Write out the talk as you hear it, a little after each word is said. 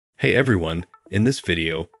Hey everyone, in this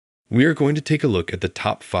video, we are going to take a look at the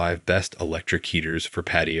top 5 best electric heaters for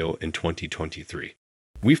patio in 2023.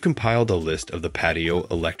 We've compiled a list of the patio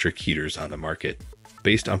electric heaters on the market,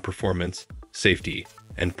 based on performance, safety,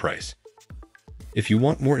 and price. If you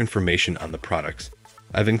want more information on the products,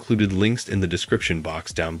 I've included links in the description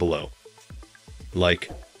box down below.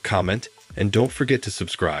 Like, comment, and don't forget to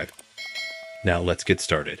subscribe. Now let's get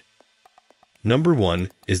started. Number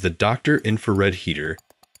 1 is the Dr. Infrared Heater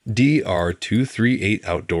DR238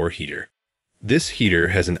 Outdoor Heater. This heater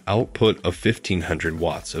has an output of 1500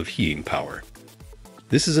 watts of heating power.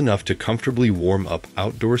 This is enough to comfortably warm up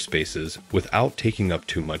outdoor spaces without taking up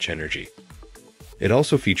too much energy. It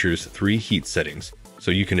also features 3 heat settings, so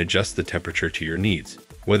you can adjust the temperature to your needs.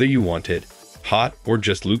 Whether you want it hot or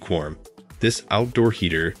just lukewarm, this outdoor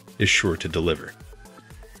heater is sure to deliver.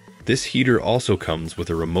 This heater also comes with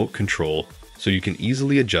a remote control, so you can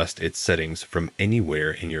easily adjust its settings from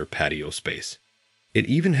anywhere in your patio space. It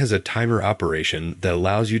even has a timer operation that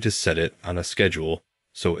allows you to set it on a schedule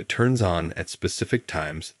so it turns on at specific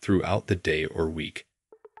times throughout the day or week.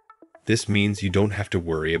 This means you don't have to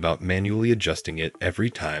worry about manually adjusting it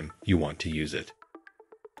every time you want to use it.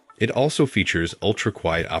 It also features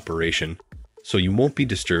ultra-quiet operation, so you won't be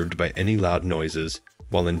disturbed by any loud noises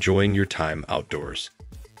while enjoying your time outdoors.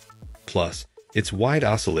 Plus, its wide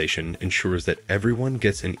oscillation ensures that everyone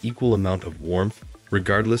gets an equal amount of warmth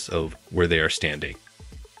regardless of where they are standing.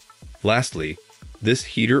 Lastly, this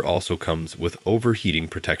heater also comes with overheating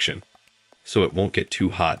protection, so it won't get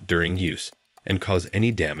too hot during use and cause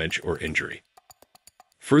any damage or injury.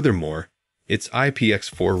 Furthermore, its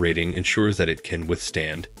IPX4 rating ensures that it can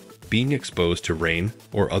withstand being exposed to rain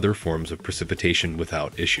or other forms of precipitation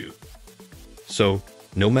without issue. So,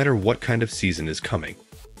 no matter what kind of season is coming,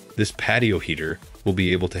 this patio heater will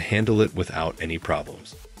be able to handle it without any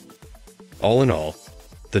problems. All in all,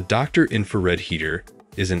 the Dr. Infrared Heater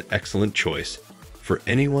is an excellent choice for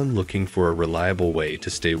anyone looking for a reliable way to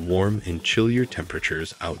stay warm in chillier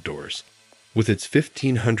temperatures outdoors. With its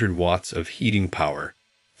 1500 watts of heating power,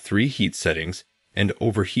 3 heat settings, and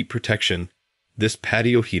overheat protection, this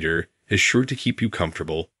patio heater is sure to keep you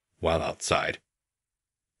comfortable while outside.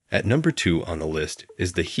 At number 2 on the list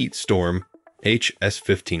is the HeatStorm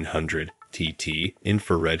HS1500TT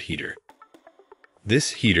Infrared Heater.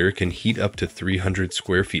 This heater can heat up to 300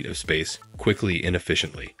 square feet of space quickly and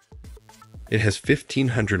efficiently. It has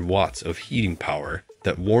 1500 watts of heating power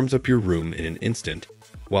that warms up your room in an instant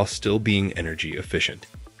while still being energy efficient.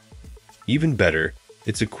 Even better,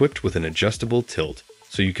 it's equipped with an adjustable tilt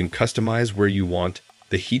so you can customize where you want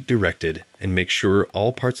the heat directed and make sure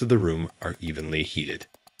all parts of the room are evenly heated.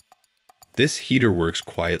 This heater works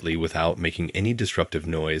quietly without making any disruptive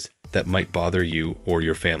noise that might bother you or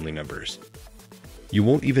your family members. You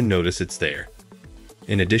won't even notice it's there.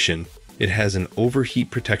 In addition, it has an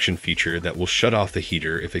overheat protection feature that will shut off the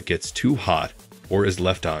heater if it gets too hot or is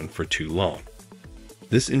left on for too long.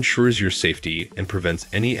 This ensures your safety and prevents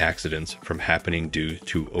any accidents from happening due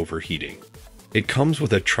to overheating. It comes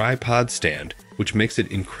with a tripod stand, which makes it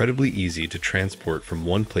incredibly easy to transport from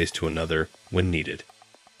one place to another when needed.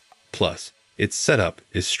 Plus, its setup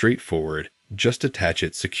is straightforward, just attach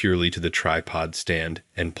it securely to the tripod stand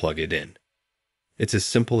and plug it in. It's as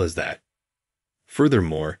simple as that.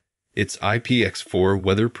 Furthermore, its IPX4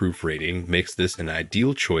 weatherproof rating makes this an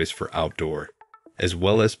ideal choice for outdoor, as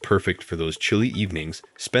well as perfect for those chilly evenings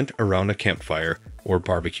spent around a campfire or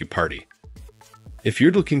barbecue party. If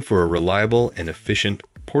you're looking for a reliable and efficient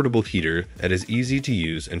portable heater that is easy to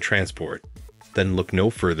use and transport, then look no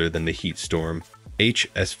further than the HeatStorm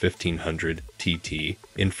HS1500TT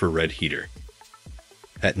Infrared Heater.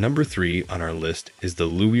 At number 3 on our list is the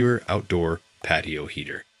Luwior Outdoor Patio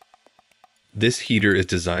Heater. This heater is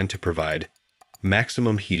designed to provide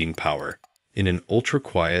maximum heating power in an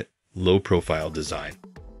ultra-quiet, low-profile design.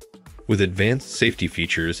 With advanced safety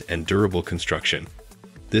features and durable construction,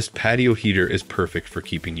 this patio heater is perfect for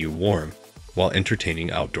keeping you warm while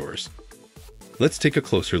entertaining outdoors. Let's take a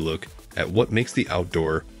closer look at what makes the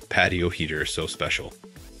outdoor patio heater so special.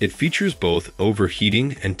 It features both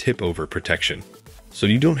overheating and tip-over protection, so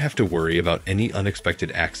you don't have to worry about any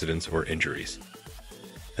unexpected accidents or injuries.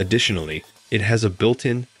 Additionally, it has a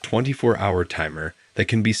built-in 24-hour timer that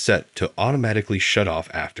can be set to automatically shut off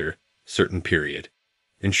after certain period,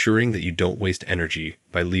 ensuring that you don't waste energy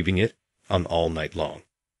by leaving it on all night long.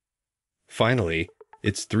 Finally,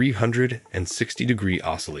 its 360-degree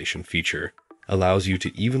oscillation feature allows you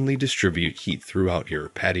to evenly distribute heat throughout your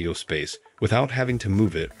patio space without having to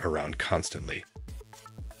move it around constantly.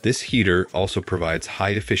 This heater also provides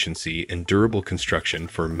high efficiency and durable construction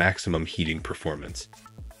for maximum heating performance.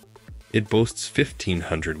 It boasts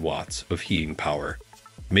 1500 watts of heating power,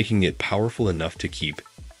 making it powerful enough to keep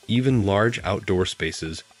even large outdoor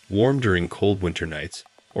spaces warm during cold winter nights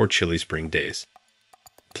or chilly spring days.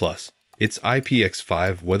 Plus, its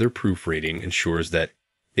IPX5 weatherproof rating ensures that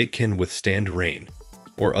it can withstand rain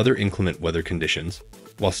or other inclement weather conditions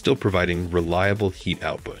while still providing reliable heat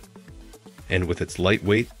output. And with its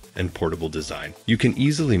lightweight and portable design, you can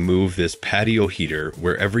easily move this patio heater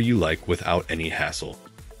wherever you like without any hassle.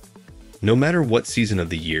 No matter what season of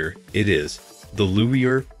the year it is, the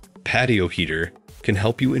Luwior Patio Heater can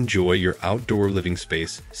help you enjoy your outdoor living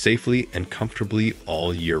space safely and comfortably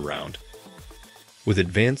all year round. With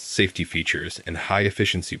advanced safety features and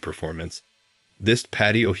high-efficiency performance, this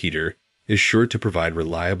patio heater is sure to provide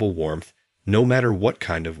reliable warmth no matter what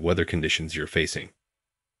kind of weather conditions you're facing.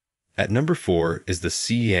 At number 4 is the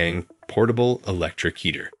SEEYANG Portable Electric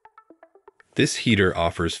Heater. This heater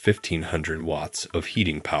offers 1500 watts of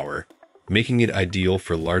heating power, making it ideal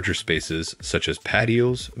for larger spaces such as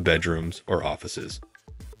patios, bedrooms, or offices.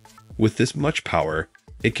 With this much power,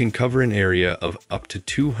 it can cover an area of up to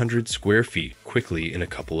 200 square feet quickly in a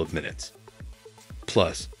couple of minutes.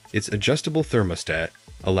 Plus, its adjustable thermostat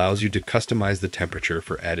allows you to customize the temperature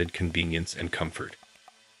for added convenience and comfort.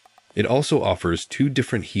 It also offers 2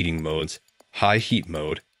 different heating modes, high heat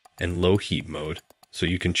mode and low heat mode, so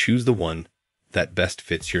you can choose the one that best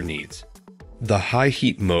fits your needs. The high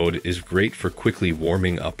heat mode is great for quickly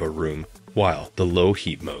warming up a room, while the low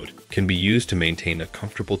heat mode can be used to maintain a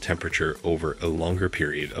comfortable temperature over a longer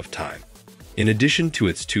period of time. In addition to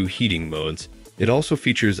its 2 heating modes, it also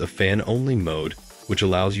features a fan-only mode, which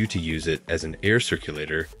allows you to use it as an air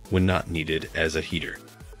circulator when not needed as a heater.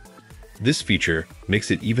 This feature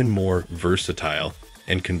makes it even more versatile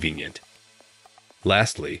and convenient.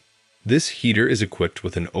 Lastly, this heater is equipped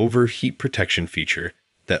with an overheat protection feature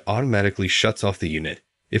that automatically shuts off the unit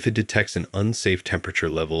if it detects an unsafe temperature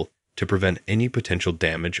level to prevent any potential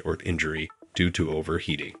damage or injury due to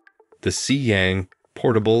overheating. The SEEYANG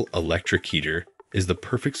Portable Electric Heater is the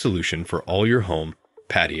perfect solution for all your home,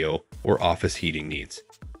 patio, or office heating needs.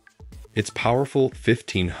 Its powerful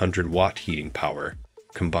 1500 watt heating power,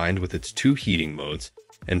 combined with its 2 heating modes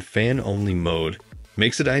and fan-only mode,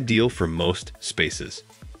 makes it ideal for most spaces.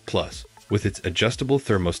 Plus, with its adjustable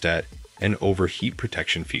thermostat and overheat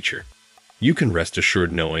protection feature, you can rest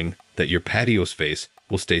assured knowing that your patio space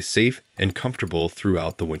will stay safe and comfortable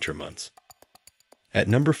throughout the winter months. At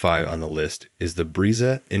number 5 on the list is the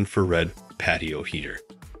Briza Infrared Patio Heater.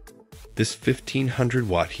 This 1500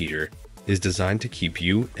 watt heater is designed to keep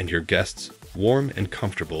you and your guests warm and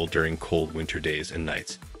comfortable during cold winter days and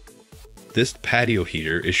nights. This patio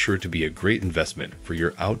heater is sure to be a great investment for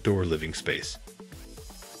your outdoor living space.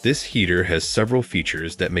 This heater has several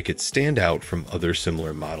features that make it stand out from other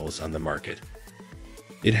similar models on the market.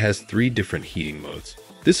 It has 3 different heating modes.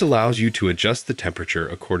 This allows you to adjust the temperature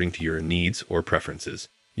according to your needs or preferences.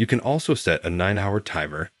 You can also set a 9-hour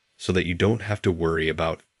timer so that you don't have to worry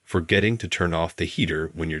about forgetting to turn off the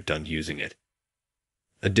heater when you're done using it.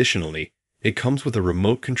 Additionally, it comes with a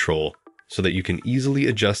remote control so that you can easily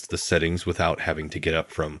adjust the settings without having to get up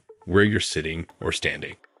from where you're sitting or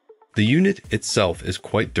standing. The unit itself is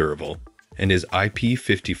quite durable and is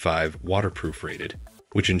IP55 waterproof rated,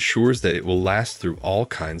 which ensures that it will last through all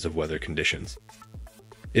kinds of weather conditions.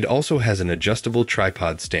 It also has an adjustable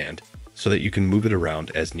tripod stand so that you can move it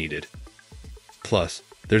around as needed. Plus,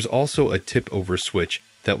 there's also a tip-over switch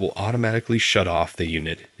that will automatically shut off the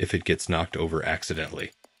unit if it gets knocked over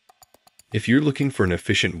accidentally. If you're looking for an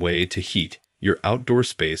efficient way to heat your outdoor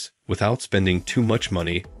space without spending too much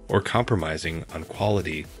money or compromising on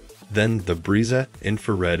quality, then the Briza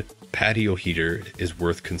Infrared Patio Heater is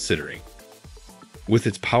worth considering. With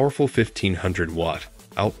its powerful 1500 watt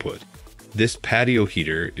output, this patio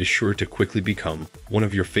heater is sure to quickly become one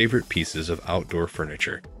of your favorite pieces of outdoor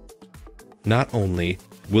furniture. Not only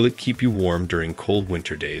will it keep you warm during cold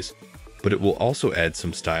winter days, but it will also add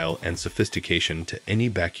some style and sophistication to any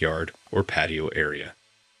backyard or patio area.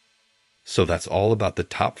 So that's all about the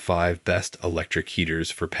top 5 best electric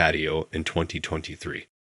heaters for patio in 2023.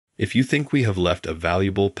 If you think we have left a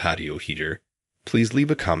valuable patio heater, please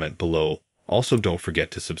leave a comment below. Also, don't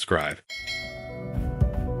forget to subscribe.